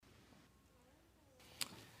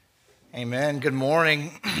Amen. Good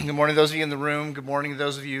morning. Good morning to those of you in the room. Good morning to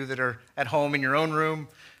those of you that are at home in your own room.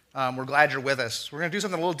 We're glad you're with us. We're going to do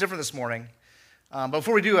something a little different this morning. But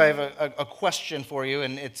before we do, I have a question for you,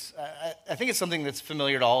 and I think it's something that's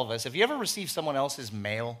familiar to all of us. Have you ever received someone else's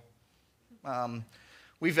mail?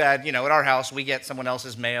 We've had, at our house, we get someone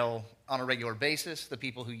else's mail on a regular basis, the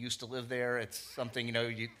people who used to live there. It's something,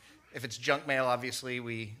 if it's junk mail, obviously,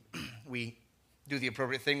 we do the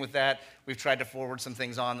appropriate thing with that. We've tried to forward some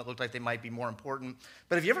things on that look like they might be more important.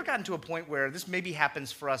 But have you ever gotten to a point where this maybe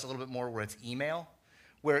happens for us a little bit more where it's email,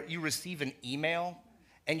 where you receive an email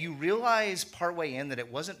and you realize partway in that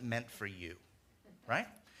it wasn't meant for you, right?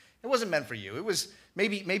 It wasn't meant for you. It was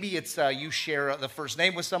maybe it's you share the first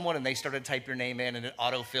name with someone and they started to type your name in and it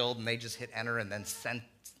auto-filled and they just hit enter and then sent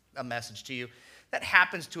a message to you. That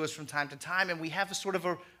happens to us from time to time, and we have a sort of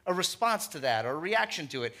a response to that or a reaction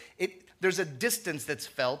to it. There's a distance that's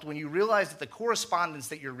felt when you realize that the correspondence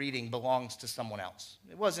that you're reading belongs to someone else.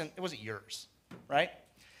 It wasn't yours, right?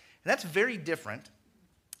 And that's very different.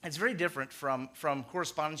 It's very different from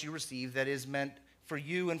correspondence you receive that is meant for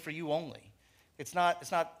you and for you only. It's not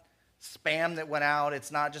spam that went out.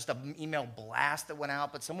 It's not just an email blast that went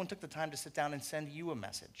out, but someone took the time to sit down and send you a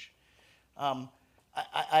message.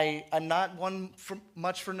 I'm not one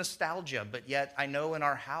much for nostalgia, but yet I know in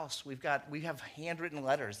our house we have handwritten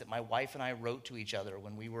letters that my wife and I wrote to each other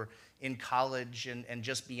when we were in college and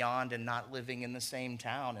just beyond and not living in the same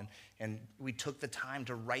town. And we took the time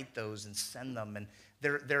to write those and send them. And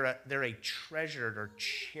they're a treasured or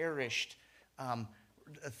cherished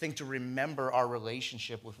thing to remember our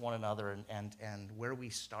relationship with one another and where we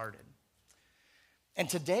started. And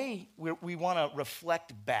today we want to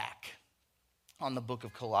reflect back on the book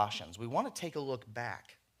of Colossians. We want to take a look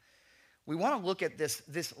back. We want to look at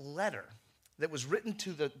this letter that was written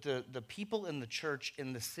to the people in the church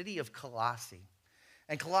in the city of Colossae.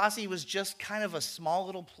 And Colossae was just kind of a small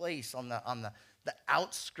little place on the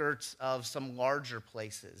outskirts of some larger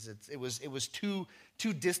places. It was too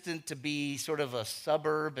distant to be sort of a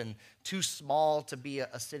suburb and too small to be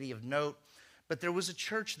a city of note. But there was a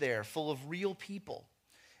church there full of real people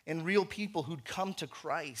and real people who'd come to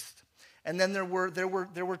Christ. And then there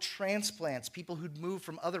were transplants, people who'd moved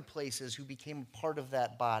from other places who became part of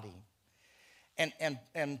that body.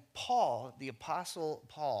 And Paul, the Apostle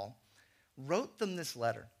Paul, wrote them this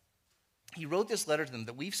letter. He wrote this letter to them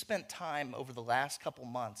that we've spent time over the last couple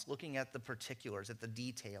months looking at the particulars, at the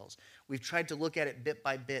details. We've tried to look at it bit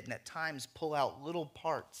by bit and at times pull out little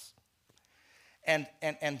parts and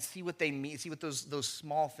see what they mean, see what those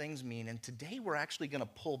small things mean. And today we're actually going to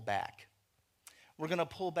pull back. We're going to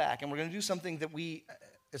pull back, and we're going to do something that we,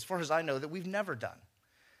 as far as I know, that we've never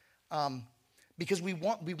done. Because we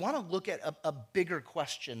want to look at a bigger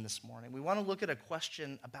question this morning. We want to look at a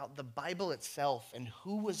question about the Bible itself and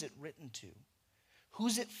who was it written to?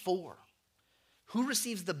 Who's it for? Who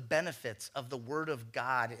receives the benefits of the Word of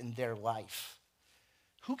God in their life?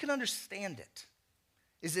 Who can understand it?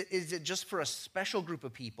 Is it just for a special group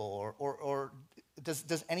of people, or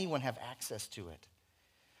does anyone have access to it?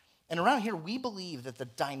 And around here, we believe that the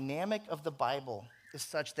dynamic of the Bible is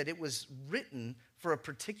such that it was written for a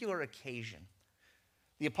particular occasion.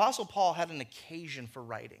 The Apostle Paul had an occasion for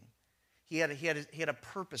writing. He had a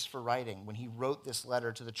purpose for writing when he wrote this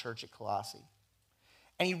letter to the church at Colossae.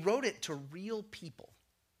 And he wrote it to real people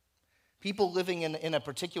living in a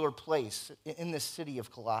particular place in this city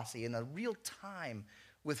of Colossae, in a real time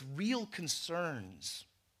with real concerns.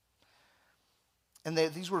 And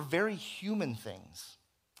these were very human things.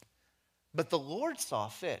 But the Lord saw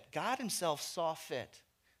fit, God himself saw fit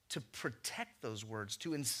to protect those words,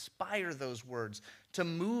 to inspire those words, to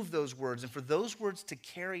move those words, and for those words to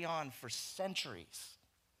carry on for centuries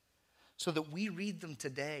so that we read them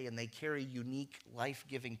today and they carry unique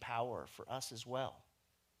life-giving power for us as well.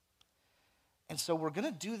 And so we're going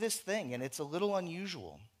to do this thing, and it's a little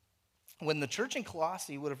unusual. When the church in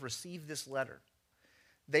Colossae would have received this letter,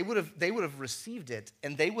 they would have received it,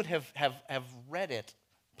 and they would have read it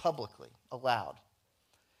publicly, aloud.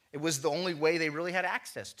 It was the only way they really had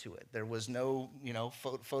access to it. There was no,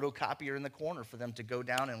 photocopier in the corner for them to go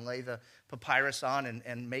down and lay the papyrus on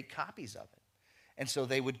and make copies of it. And so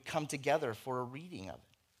they would come together for a reading of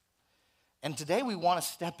it. And today we want to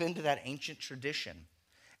step into that ancient tradition.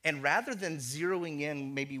 And rather than zeroing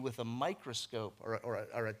in maybe with a microscope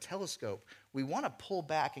or a telescope, we want to pull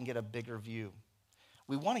back and get a bigger view.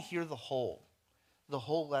 We want to hear the whole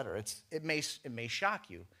letter. It may shock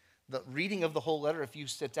you. The reading of the whole letter, if you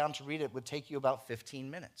sit down to read it, would take you about 15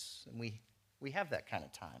 minutes. And we have that kind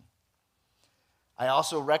of time. I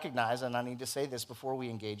also recognize, and I need to say this before we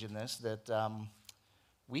engage in this, that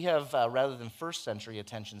We have, rather than first century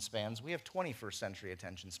attention spans, we have 21st century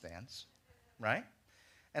attention spans, right?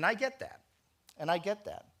 And I get that.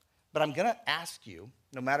 But I'm going to ask you,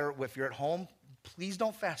 no matter if you're at home, please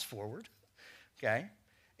don't fast forward, okay?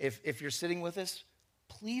 If you're sitting with us,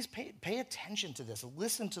 please pay attention to this.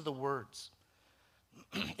 Listen to the words.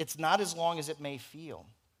 It's not as long as it may feel.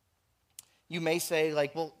 You may say,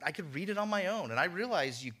 like, well, I could read it on my own. And I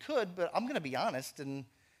realize you could, but I'm going to be honest. And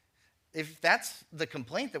if that's the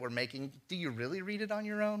complaint that we're making, do you really read it on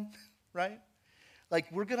your own, right?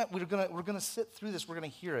 Like, we're gonna sit through this. We're gonna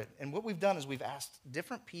hear it. And what we've done is we've asked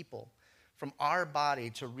different people from our body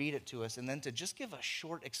to read it to us, and then to just give a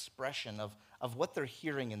short expression of what they're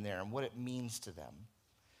hearing in there and what it means to them.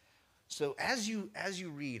 So as you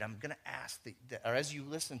read, I'm gonna ask or as you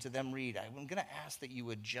listen to them read, I'm gonna ask that you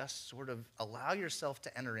would just sort of allow yourself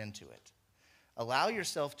to enter into it, allow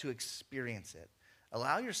yourself to experience it.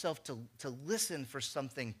 Allow yourself to listen for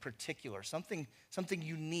something particular, something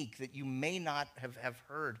unique that you may not have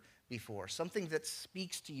heard before, something that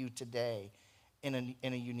speaks to you today in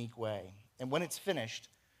a unique way. And when it's finished,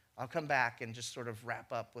 I'll come back and just sort of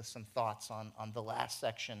wrap up with some thoughts on the last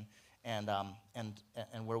section and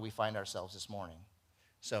where we find ourselves this morning.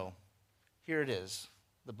 So here it is,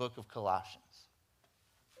 the book of Colossians.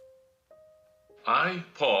 I,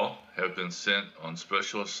 Paul, have been sent on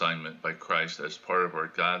special assignment by Christ as part of our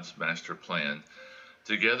God's master plan,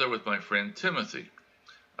 together with my friend Timothy.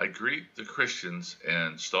 I greet the Christians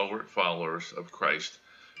and stalwart followers of Christ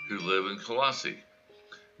who live in Colossae.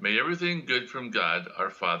 May everything good from God, our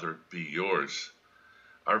Father, be yours.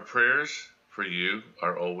 Our prayers for you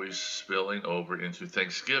are always spilling over into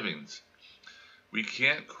thanksgivings. We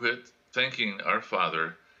can't quit thanking our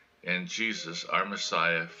Father and Jesus, our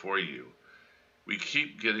Messiah, for you. We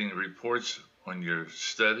keep getting reports on your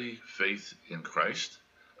steady faith in Christ,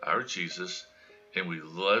 our Jesus, and we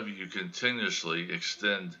love you continuously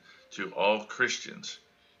extend to all Christians.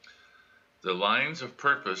 The lines of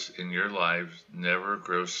purpose in your lives never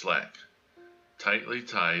grow slack, tightly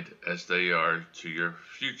tied as they are to your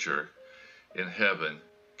future in heaven,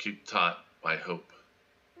 keep taut by hope.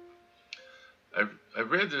 I've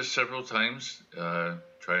read this several times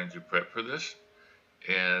trying to prep for this,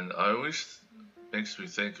 and I always makes me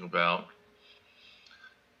think about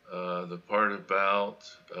the part about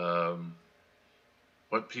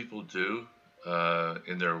what people do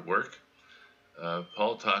in their work.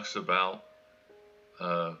 Paul talks about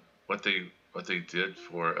what they did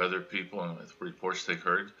for other people and the reports they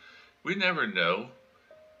heard. We never know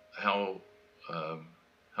how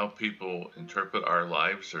people interpret our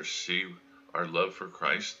lives or see our love for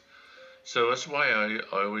Christ. So that's why I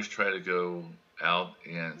always try to go out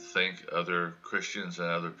and thank other Christians and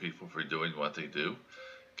other people for doing what they do.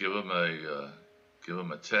 Give them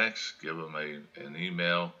a text, give them an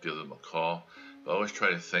email, give them a call. But I always try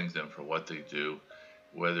to thank them for what they do,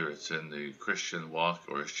 whether it's in the Christian walk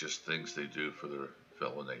or it's just things they do for their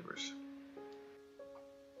fellow neighbors.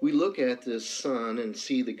 We look at this sun and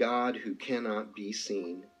see the God who cannot be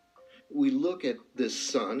seen. We look at this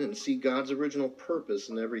sun and see God's original purpose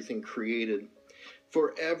in everything created.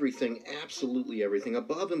 For everything, absolutely everything,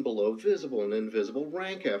 above and below, visible and invisible,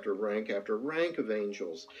 rank after rank after rank of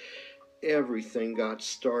angels. Everything got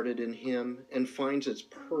started in him and finds its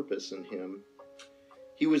purpose in him.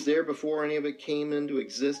 He was there before any of it came into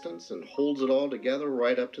existence and holds it all together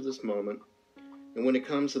right up to this moment. And when it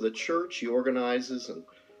comes to the church, he organizes and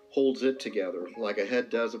holds it together like a head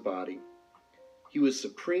does a body. He was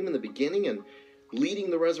supreme in the beginning, and leading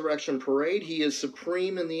the resurrection parade, he is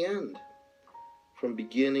supreme in the end. From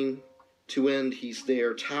beginning to end, he's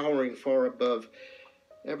there, towering far above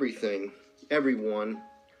everything, everyone.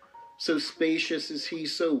 So spacious is he,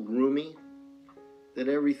 so roomy, that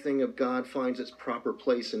everything of God finds its proper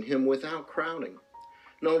place in him without crowding.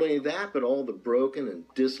 Not only that, but all the broken and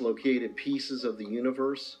dislocated pieces of the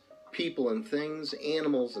universe, people and things,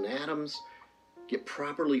 animals and atoms, get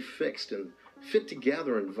properly fixed and fit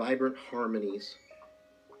together in vibrant harmonies.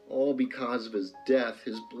 All because of his death,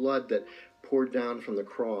 his blood that poured down from the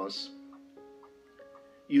cross.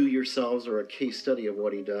 You yourselves are a case study of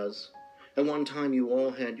what he does. At one time you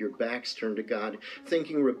all had your backs turned to God,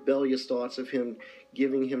 thinking rebellious thoughts of him,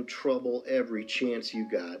 giving him trouble every chance you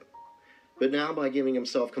got. But now, by giving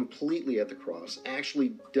himself completely at the cross,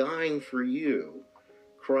 actually dying for you,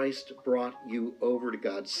 Christ brought you over to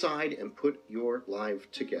God's side and put your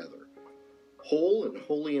life together, whole and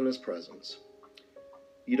holy in his presence.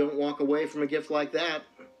 You don't walk away from a gift like that.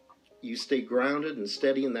 You stay grounded and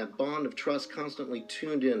steady in that bond of trust, constantly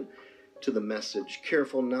tuned in to the message,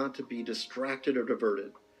 careful not to be distracted or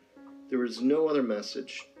diverted. There is no other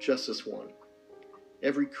message, just this one.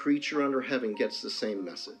 Every creature under heaven gets the same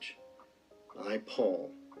message. I,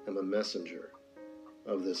 Paul, am a messenger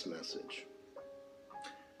of this message.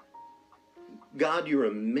 God, you're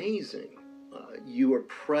amazing. You were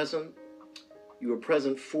present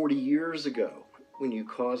 40 years ago when you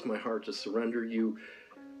caused my heart to surrender. You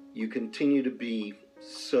continue to be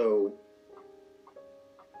so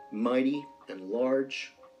mighty and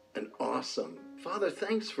large and awesome. Father,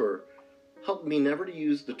 thanks for helping me never to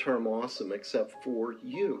use the term awesome except for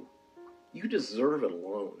you. You deserve it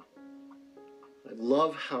alone. I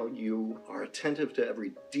love how you are attentive to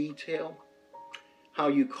every detail, how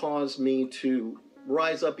you cause me to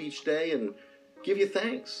rise up each day and give you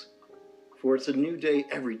thanks. For it's a new day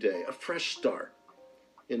every day, a fresh start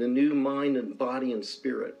in a new mind and body and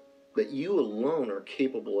spirit that you alone are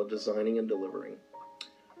capable of designing and delivering.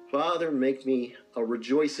 Father, make me a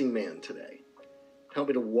rejoicing man today. Help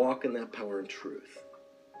me to walk in that power and truth.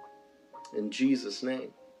 In Jesus'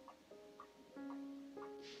 name.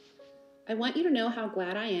 I want you to know how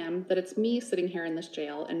glad I am that it's me sitting here in this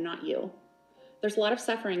jail and not you. There's a lot of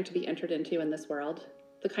suffering to be entered into in this world,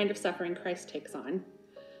 the kind of suffering Christ takes on.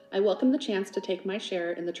 I welcome the chance to take my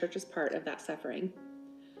share in the church's part of that suffering.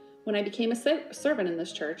 When I became a servant in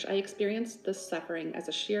this church, I experienced this suffering as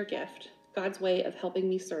a sheer gift, God's way of helping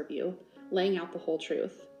me serve you, laying out the whole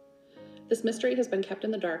truth. This mystery has been kept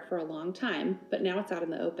in the dark for a long time, but now it's out in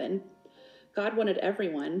the open. God wanted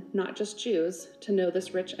everyone, not just Jews, to know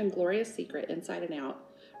this rich and glorious secret inside and out,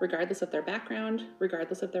 regardless of their background,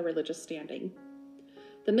 regardless of their religious standing.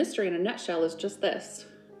 The mystery in a nutshell is just this: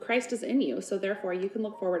 Christ is in you, so therefore you can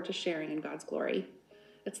look forward to sharing in God's glory.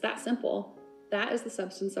 It's that simple. That is the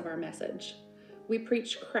substance of our message. We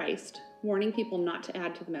preach Christ, warning people not to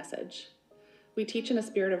add to the message. We teach in a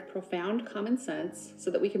spirit of profound common sense so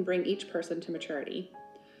that we can bring each person to maturity.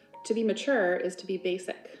 To be mature is to be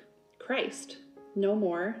basic. Christ, no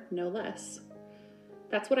more, no less.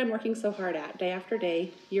 That's what I'm working so hard at, day after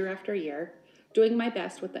day, year after year, doing my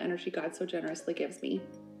best with the energy God so generously gives me.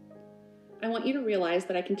 I want you to realize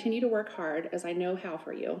that I continue to work hard as I know how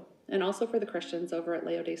for you, and also for the Christians over at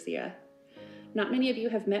Laodicea. Not many of you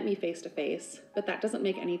have met me face to face, but that doesn't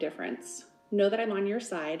make any difference. Know that I'm on your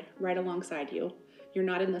side, right alongside you. You're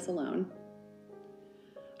not in this alone.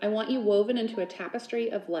 I want you woven into a tapestry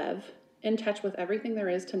of love, in touch with everything there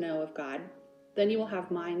is to know of God. Then you will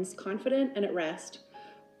have minds confident and at rest,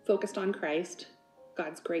 focused on Christ,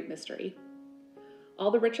 God's great mystery.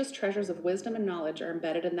 All the richest treasures of wisdom and knowledge are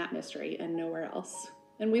embedded in that mystery and nowhere else.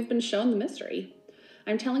 And we've been shown the mystery.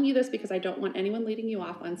 I'm telling you this because I don't want anyone leading you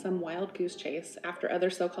off on some wild goose chase after other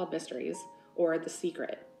so-called mysteries or the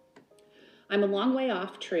secret. I'm a long way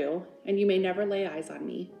off, true, and you may never lay eyes on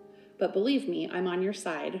me, but believe me, I'm on your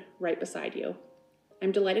side, right beside you.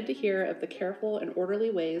 I'm delighted to hear of the careful and orderly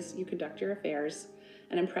ways you conduct your affairs,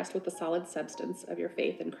 and impressed with the solid substance of your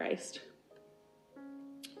faith in Christ.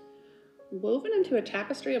 Woven into a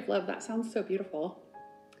tapestry of love, that sounds so beautiful.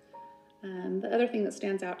 The other thing that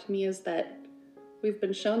stands out to me is that we've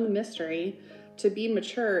been shown the mystery. To be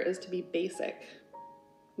mature is to be basic.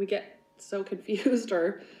 We get so confused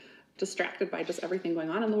or distracted by just everything going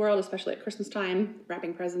on in the world, especially at Christmas time,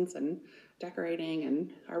 wrapping presents and decorating,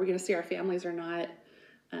 and are we going to see our families or not?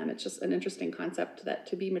 It's just an interesting concept that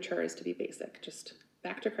to be mature is to be basic, just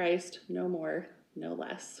back to Christ, no more, no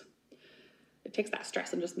less. It takes that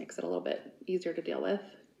stress and just makes it a little bit easier to deal with.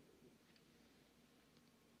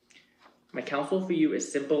 My counsel for you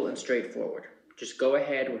is simple and straightforward. Just go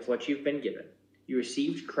ahead with what you've been given. You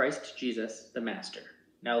received Christ Jesus, the Master.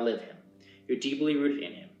 Now live him. You're deeply rooted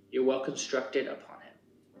in him. You're well constructed upon him.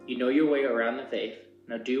 You know your way around the faith.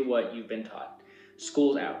 Now do what you've been taught.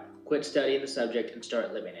 School's out. Quit studying the subject and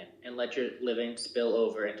start living it, and let your living spill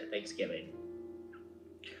over into Thanksgiving.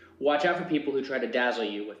 Watch out for people who try to dazzle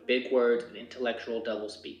you with big words and intellectual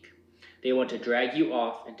doublespeak. They want to drag you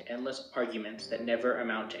off into endless arguments that never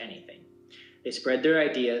amount to anything. They spread their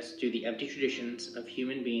ideas through the empty traditions of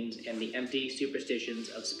human beings and the empty superstitions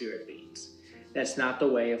of spirit beings. That's not the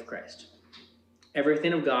way of Christ.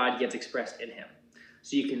 Everything of God gets expressed in him,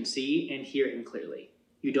 so you can see and hear him clearly.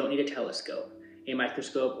 You don't need a telescope, a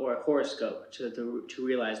microscope, or a horoscope to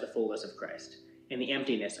realize the fullness of Christ and the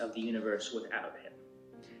emptiness of the universe without him.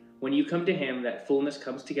 When you come to him, that fullness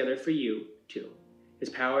comes together for you, too. His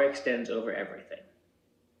power extends over everything.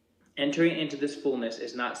 Entering into this fullness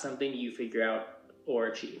is not something you figure out or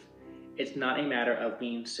achieve. It's not a matter of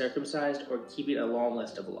being circumcised or keeping a long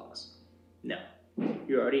list of laws. No,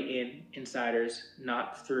 you're already insiders,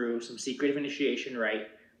 not through some secretive initiation rite,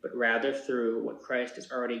 but rather through what Christ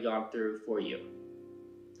has already gone through for you,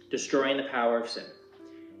 destroying the power of sin.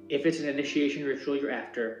 If it's an initiation ritual you're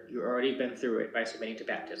after, you've already been through it by submitting to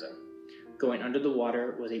baptism. Going under the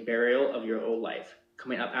water was a burial of your old life.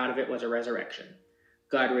 Coming up out of it was a resurrection.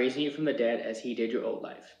 God raising you from the dead as he did your old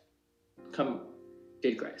life.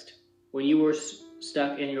 Did Christ. When you were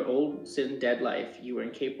stuck in your old sin-dead life, you were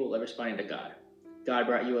incapable of responding to God. God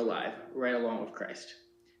brought you alive, right along with Christ.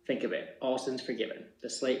 Think of it, all sins forgiven, the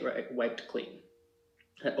slate wiped clean.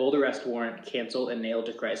 That old arrest warrant canceled and nailed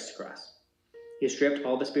to Christ's cross. He stripped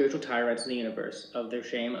all the spiritual tyrants in the universe of their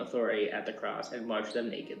shame authority at the cross and marched them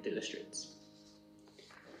naked through the streets.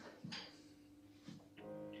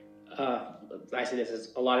 I say this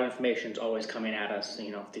as a lot of information is always coming at us,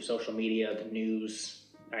 through social media, the news,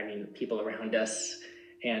 people around us.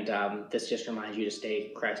 And this just reminds you to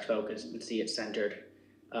stay Christ-focused and see it centered.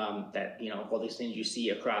 That, all these things you see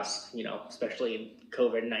across, especially in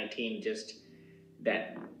COVID-19, just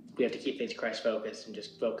that we have to keep things Christ-focused and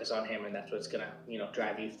just focus on him. And that's what's going to,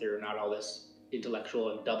 drive you through, not all this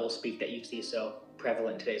intellectual and double speak that you see so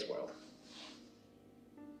prevalent in today's world.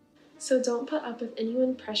 So don't put up with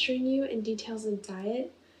anyone pressuring you in details of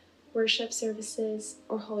diet, worship services,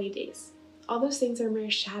 or holy days. All those things are mere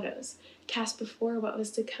shadows, cast before what was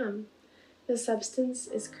to come. The substance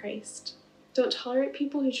is Christ. Don't tolerate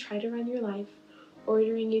people who try to run your life,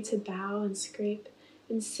 ordering you to bow and scrape,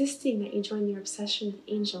 insisting that you join their obsession with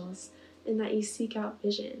angels, and that you seek out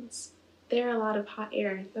visions. They are a lot of hot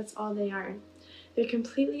air, that's all they are. They're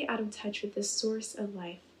completely out of touch with the source of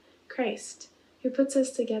life, Christ, who puts us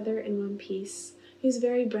together in one piece, whose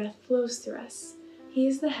very breath flows through us. He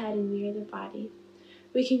is the head and we are the body.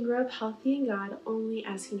 We can grow up healthy in God only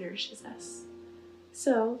as he nourishes us.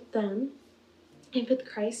 So, then, if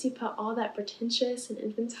with Christ you put all that pretentious and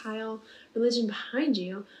infantile religion behind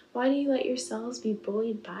you, why do you let yourselves be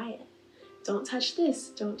bullied by it? Don't touch this,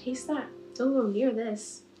 don't taste that, don't go near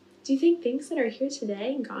this. Do you think things that are here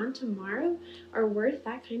today and gone tomorrow are worth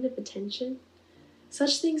that kind of attention?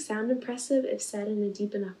 Such things sound impressive if said in a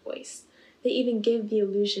deep enough voice. They even give the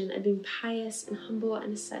illusion of being pious and humble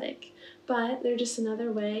and ascetic, but they're just another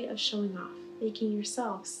way of showing off, making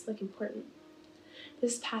yourselves look important.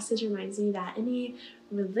 This passage reminds me that any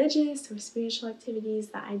religious or spiritual activities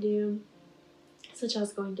that I do, such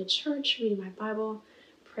as going to church, reading my Bible,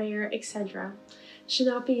 prayer, etc., should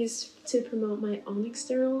not be used to promote my own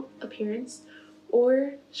external appearance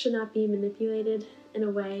or should not be manipulated in a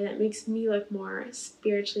way that makes me look more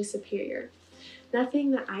spiritually superior.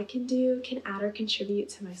 Nothing that I can do can add or contribute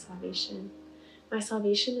to my salvation. My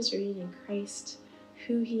salvation is rooted in Christ,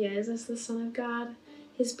 who he is as the Son of God,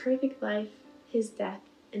 his perfect life, his death,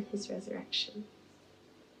 and his resurrection.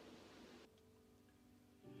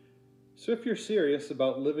 So if you're serious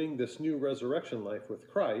about living this new resurrection life with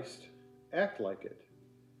Christ, act like it.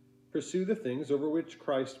 Pursue the things over which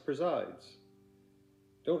Christ presides.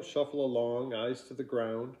 Don't shuffle along, eyes to the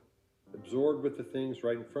ground, absorbed with the things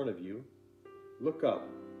right in front of you. Look up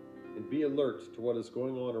and be alert to what is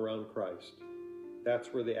going on around Christ.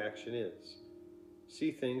 That's where the action is.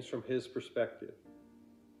 See things from his perspective.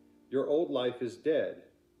 Your old life is dead.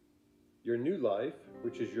 Your new life,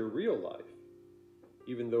 which is your real life,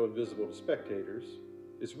 even though invisible to spectators,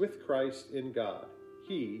 is with Christ in God.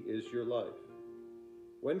 He is your life.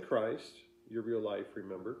 When Christ, your real life,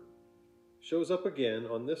 remember, shows up again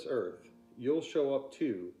on this earth, you'll show up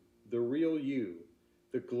too, the real you,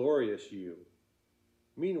 the glorious you.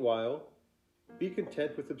 Meanwhile, be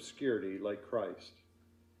content with obscurity like Christ.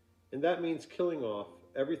 And that means killing off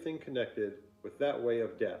everything connected with that way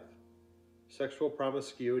of death. Sexual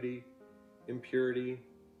promiscuity, impurity,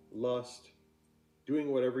 lust,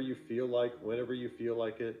 doing whatever you feel like whenever you feel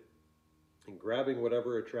like it, and grabbing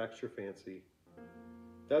whatever attracts your fancy.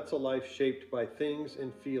 That's a life shaped by things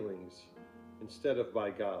and feelings instead of by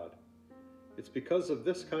God. It's because of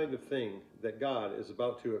this kind of thing that God is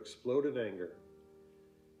about to explode in anger.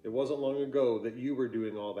 It wasn't long ago that you were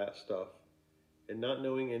doing all that stuff and not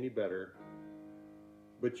knowing any better,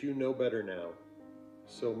 but you know better now.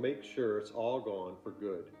 So make sure it's all gone for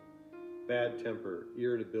good. Bad temper,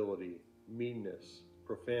 irritability, meanness,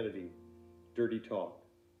 profanity, dirty talk.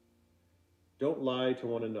 Don't lie to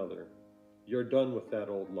one another. You're done with that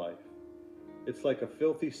old life. It's like a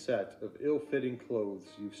filthy set of ill-fitting clothes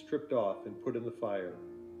you've stripped off and put in the fire.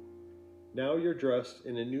 Now you're dressed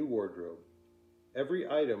in a new wardrobe. Every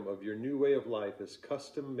item of your new way of life is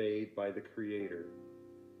custom made by the Creator,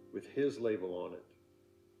 with his label on it.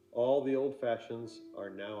 All the old fashions are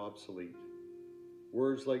now obsolete.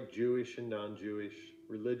 Words like Jewish and non-Jewish,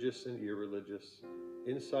 religious and irreligious,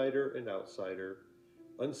 insider and outsider,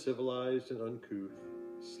 uncivilized and uncouth,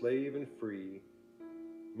 slave and free,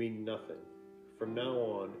 mean nothing. from now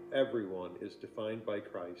on, everyone is defined by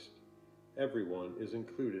Christ. Everyone is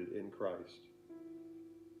included in Christ.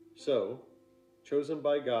 So, chosen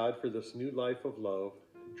by God for this new life of love,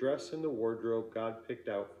 dress in the wardrobe God picked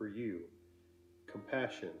out for you: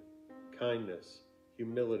 compassion, kindness,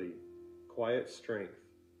 humility, quiet strength,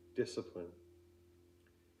 discipline.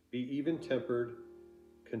 Be even-tempered,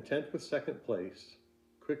 content with second place,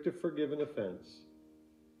 quick to forgive an offense.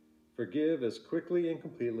 Forgive as quickly and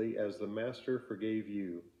completely as the Master forgave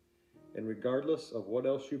you, and regardless of what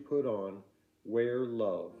else you put on, wear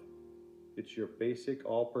love. It's your basic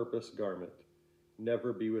all-purpose garment.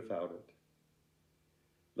 Never be without it.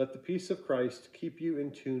 Let the peace of Christ keep you in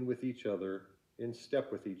tune with each other, in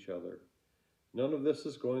step with each other. None of this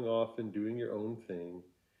is going off and doing your own thing,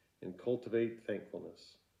 and cultivate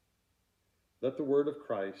thankfulness. Let the word of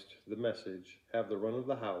Christ, the message, have the run of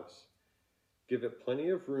the house. Give it plenty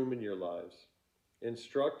of room in your lives.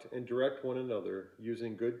 Instruct and direct one another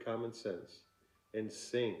using good common sense. And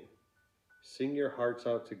sing. Sing your hearts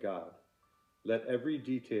out to God. Let every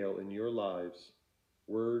detail in your lives,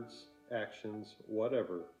 words, actions,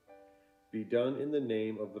 whatever, be done in the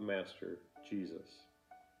name of the Master, Jesus,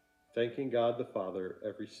 thanking God the Father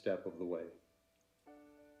every step of the way.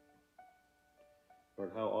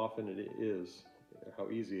 Lord, how often it is, how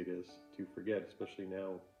easy it is to forget, especially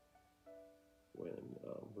now when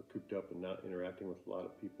we're cooped up and not interacting with a lot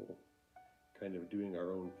of people, kind of doing our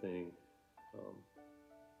own thing,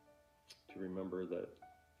 to remember that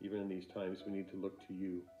even in these times we need to look to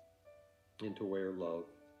you and to wear love.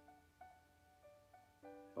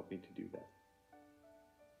 Help me to do that.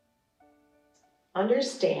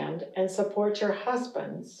 Understand and support your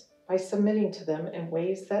husbands by submitting to them in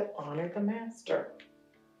ways that honor the Master.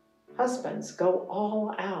 Husbands, go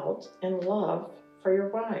all out in love for your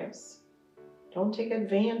wives. Don't take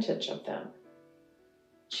advantage of them.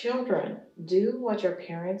 Children, do what your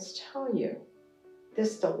parents tell you.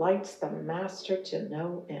 This delights the Master to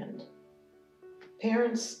no end.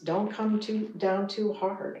 Parents, don't come down too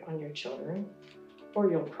hard on your children, or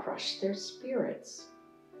you'll crush their spirits.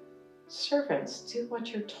 Servants, do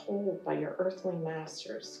what you're told by your earthly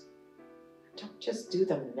masters. Don't just do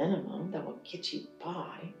the minimum that will get you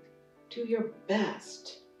by. Do your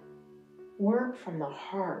best. Work from the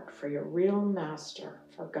heart for your real master,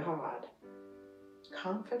 for God,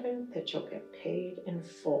 confident that you'll get paid in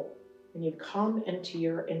full when you come into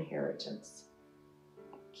your inheritance.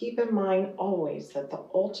 Keep in mind always that the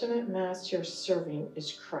ultimate master you're serving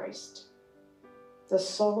is Christ. The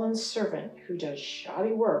sullen servant who does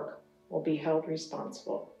shoddy work will be held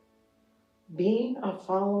responsible. Being a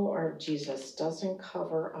follower of Jesus doesn't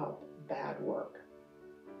cover up bad work.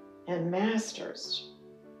 And masters,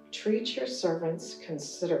 treat your servants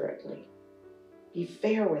considerately. Be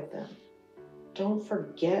fair with them. Don't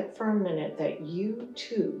forget for a minute that you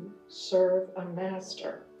too serve a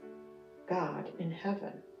master, God in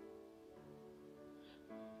heaven.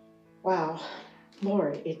 Wow,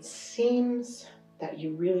 Lord, it seems that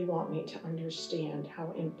you really want me to understand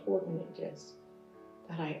how important it is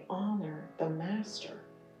that I honor the master.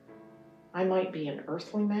 I might be an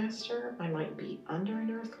earthly master. I might be under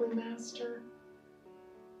an earthly master.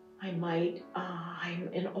 I'm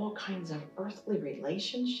in all kinds of earthly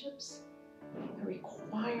relationships that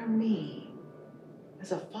require me,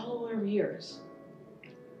 as a follower of yours,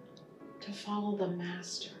 to follow the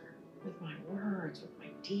Master with my words, with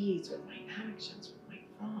my deeds, with my actions, with my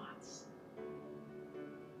thoughts.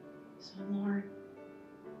 So, Lord,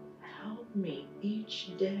 help me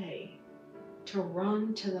each day to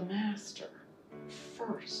run to the Master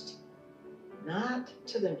first, not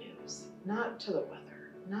to the news, not to the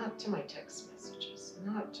weather, not to my text messages,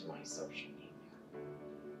 not to my social media,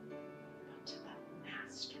 but to the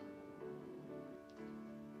Master.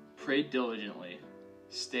 Pray diligently.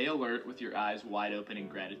 Stay alert with your eyes wide open in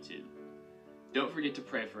gratitude. Don't forget to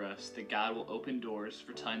pray for us that God will open doors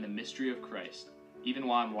for telling the mystery of Christ, even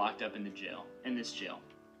while I'm locked up in this jail.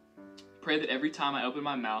 Pray that every time I open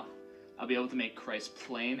my mouth, I'll be able to make Christ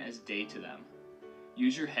plain as day to them.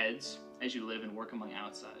 Use your heads as you live and work among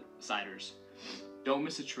outsiders. Don't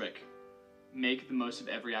miss a trick. Make the most of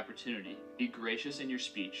every opportunity. Be gracious in your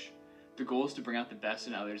speech. The goal is to bring out the best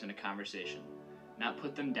in others in a conversation, not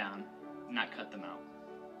put them down, not cut them out.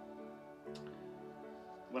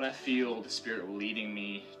 What I feel the Spirit leading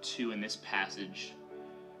me to in this passage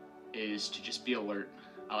is to just be alert.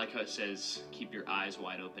 I like how it says, keep your eyes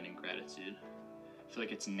wide open in gratitude. I feel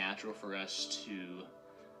like it's natural for us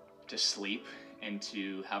to sleep and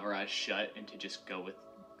to have our eyes shut and to just go with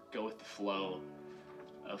the flow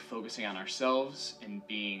of focusing on ourselves and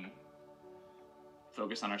being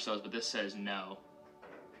focused on ourselves. But this says no.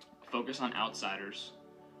 Focus on outsiders.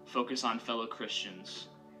 Focus on fellow Christians.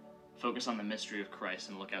 Focus on the mystery of Christ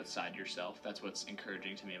and look outside yourself. That's what's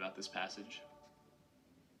encouraging to me about this passage.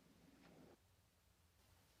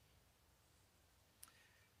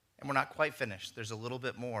 And we're not quite finished. There's a little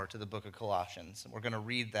bit more to the book of Colossians. And we're going to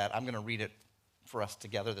read that. I'm going to read it for us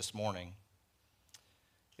together this morning.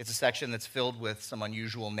 It's a section that's filled with some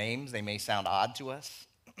unusual names. They may sound odd to us.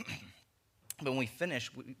 But when we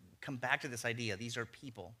finish, we come back to this idea. These are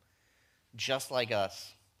people just like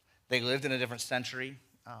us. They lived in a different century,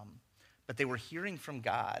 but they were hearing from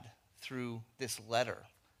God through this letter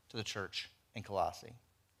to the church in Colossae.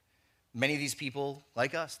 Many of these people,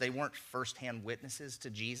 like us, they weren't firsthand witnesses to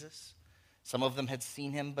Jesus. Some of them had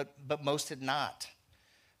seen him, but most had not.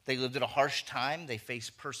 They lived at a harsh time. They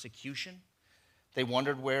faced persecution. They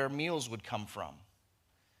wondered where meals would come from.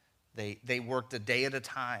 They worked a day at a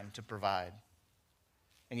time to provide.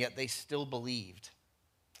 And yet they still believed.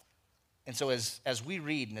 And so as we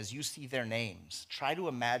read and as you see their names, try to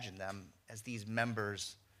imagine them as these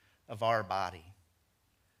members of our body.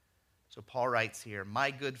 So Paul writes here,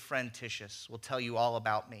 "My good friend Titius will tell you all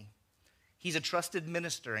about me. He's a trusted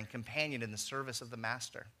minister and companion in the service of the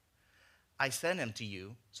master. I sent him to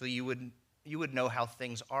you so you would know how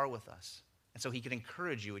things are with us, and so he could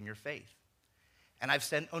encourage you in your faith. And I've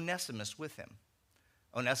sent Onesimus with him.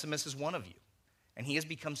 Onesimus is one of you, and he has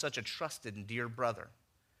become such a trusted and dear brother.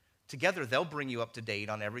 Together, they'll bring you up to date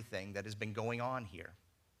on everything that has been going on here.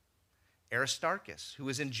 Aristarchus, who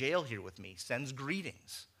is in jail here with me, sends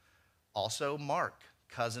greetings. Also, Mark,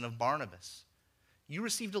 cousin of Barnabas. You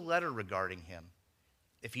received a letter regarding him.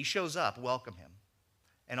 If he shows up, welcome him.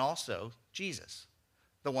 And also, Jesus,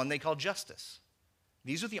 the one they call Justus.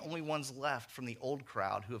 These are the only ones left from the old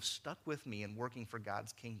crowd who have stuck with me in working for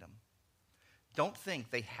God's kingdom. Don't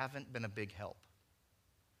think they haven't been a big help.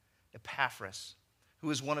 Epaphras, who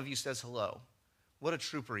is one of you, says hello. What a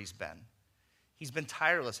trooper he's been. He's been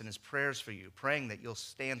tireless in his prayers for you, praying that you'll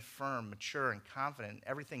stand firm, mature, and confident in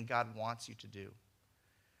everything God wants you to do.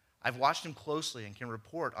 I've watched him closely and can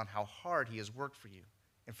report on how hard he has worked for you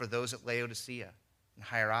and for those at Laodicea and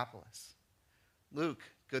Hierapolis. Luke,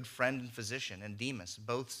 good friend and physician, and Demas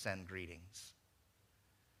both send greetings.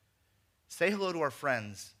 Say hello to our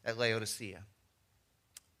friends at Laodicea.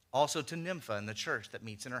 Also to Nympha and the church that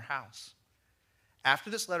meets in her house. After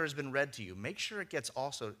this letter has been read to you, make sure it gets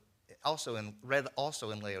read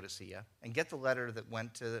in Laodicea, and get the letter that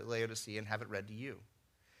went to Laodicea and have it read to you.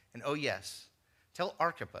 And oh yes, tell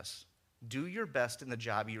Archippus, do your best in the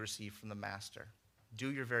job you received from the master.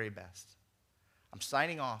 Do your very best. I'm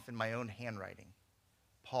signing off in my own handwriting.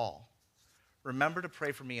 Paul, remember to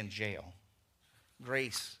pray for me in jail.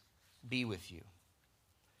 Grace be with you."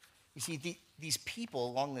 You see, these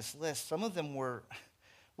people along this list, some of them were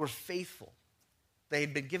faithful. They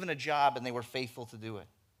had been given a job and they were faithful to do it.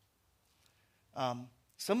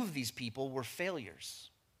 Some of these people were failures.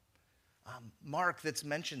 Mark, that's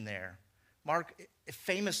mentioned there. Mark,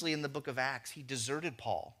 famously in the book of Acts, he deserted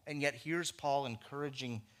Paul. And yet here's Paul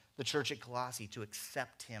encouraging the church at Colossae to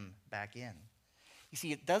accept him back in. You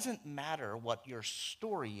see, it doesn't matter what your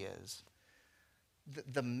story is.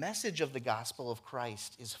 The message of the gospel of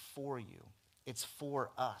Christ is for you. It's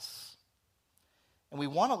for us. And we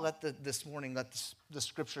want to this morning let the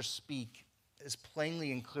scripture speak as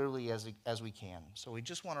plainly and clearly as we can. So we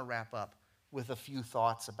just want to wrap up with a few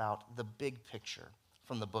thoughts about the big picture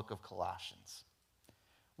from the book of Colossians.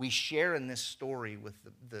 We share in this story with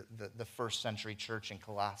the first century church in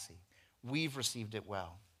Colossae. We've received it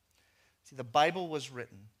well. See, the Bible was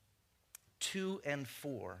written to and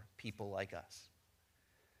for people like us.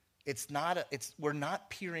 We're not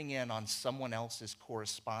peering in on someone else's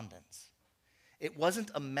correspondence. It wasn't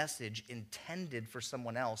a message intended for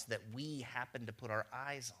someone else that we happen to put our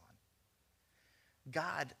eyes on.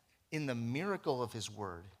 God, in the miracle of his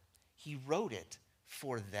word, he wrote it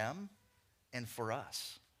for them and for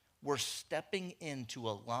us. We're stepping into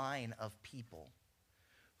a line of people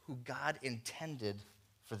who God intended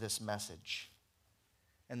for this message.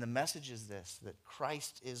 And the message is this, that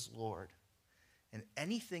Christ is Lord, and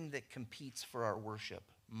anything that competes for our worship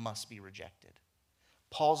must be rejected.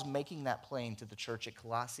 Paul's making that plain to the church at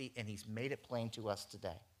Colossae, and he's made it plain to us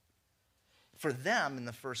today. For them in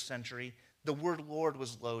the first century, the word Lord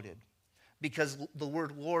was loaded because the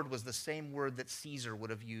word Lord was the same word that Caesar would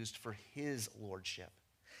have used for his lordship.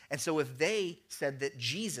 And so if they said that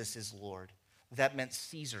Jesus is Lord, that meant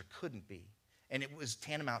Caesar couldn't be, and it was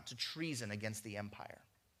tantamount to treason against the empire.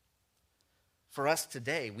 For us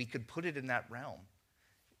today, we could put it in that realm.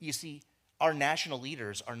 You see, our national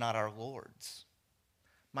leaders are not our lords.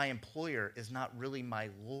 My employer is not really my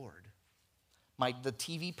Lord. The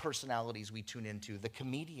TV personalities we tune into, the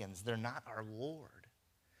comedians, they're not our Lord.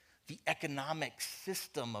 The economic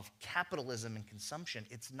system of capitalism and consumption,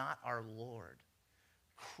 it's not our Lord.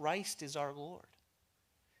 Christ is our Lord.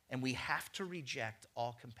 And we have to reject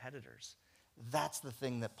all competitors. That's the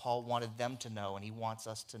thing that Paul wanted them to know, and he wants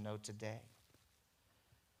us to know today.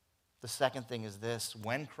 The second thing is this: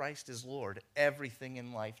 when Christ is Lord, everything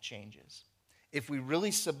in life changes. If we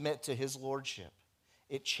really submit to his lordship,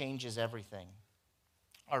 it changes everything.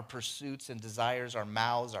 Our pursuits and desires, our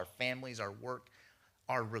mouths, our families, our work,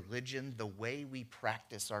 our religion, the way we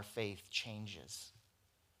practice our faith changes.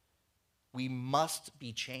 We must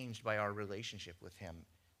be changed by our relationship with him.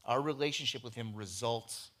 Our relationship with him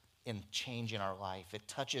results in change in our life. It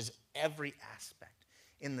touches every aspect.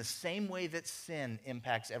 In the same way that sin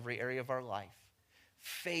impacts every area of our life,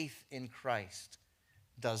 faith in Christ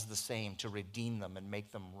does the same to redeem them and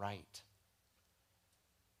make them right.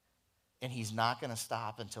 And he's not going to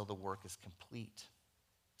stop until the work is complete.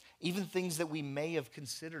 Even things that we may have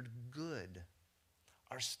considered good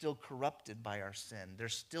are still corrupted by our sin.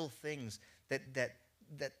 There's still things that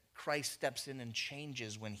Christ steps in and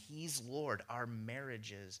changes when he's Lord. Our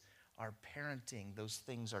marriages, our parenting, those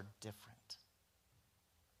things are different.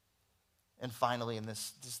 And finally, in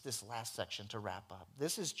this last section to wrap up,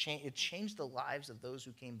 it changed the lives of those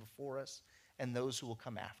who came before us and those who will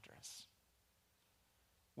come after us.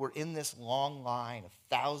 We're in this long line of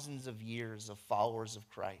thousands of years of followers of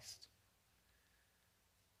Christ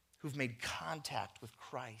who've made contact with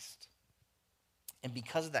Christ. And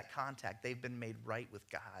because of that contact, they've been made right with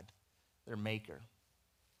God, their maker.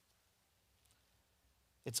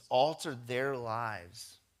 It's altered their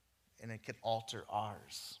lives, and it can alter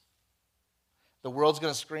ours. The world's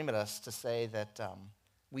going to scream at us to say that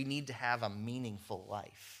we need to have a meaningful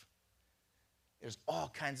life. There's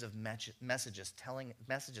all kinds of messages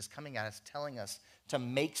coming at us telling us to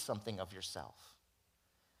make something of yourself.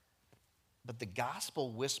 But the gospel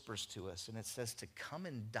whispers to us, and it says to come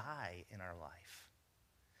and die in our life,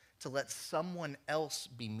 to let someone else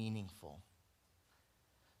be meaningful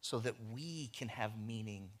so that we can have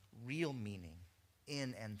meaning, real meaning,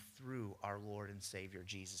 in and through our Lord and Savior,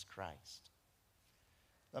 Jesus Christ.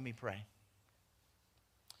 Let me pray.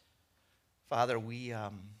 Father, we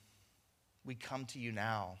come to you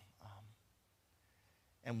now,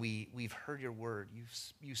 and we've heard your word.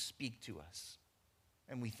 You speak to us,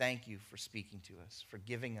 and we thank you for speaking to us, for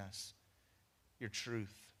giving us your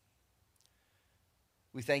truth.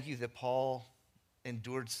 We thank you that Paul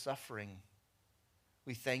endured suffering.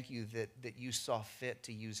 We thank you that you saw fit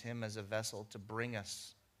to use him as a vessel to bring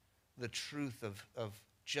us the truth of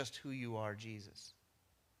just who you are, Jesus.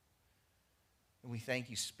 And we thank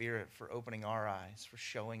you, Spirit, for opening our eyes, for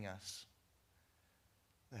showing us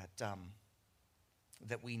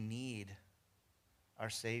that we need our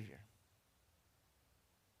Savior.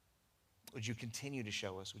 Would you continue to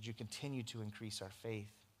show us? Would you continue to increase our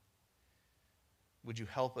faith? Would you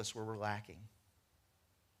help us where we're lacking?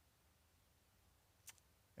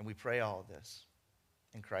 And we pray all of this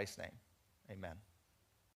in Christ's name. Amen.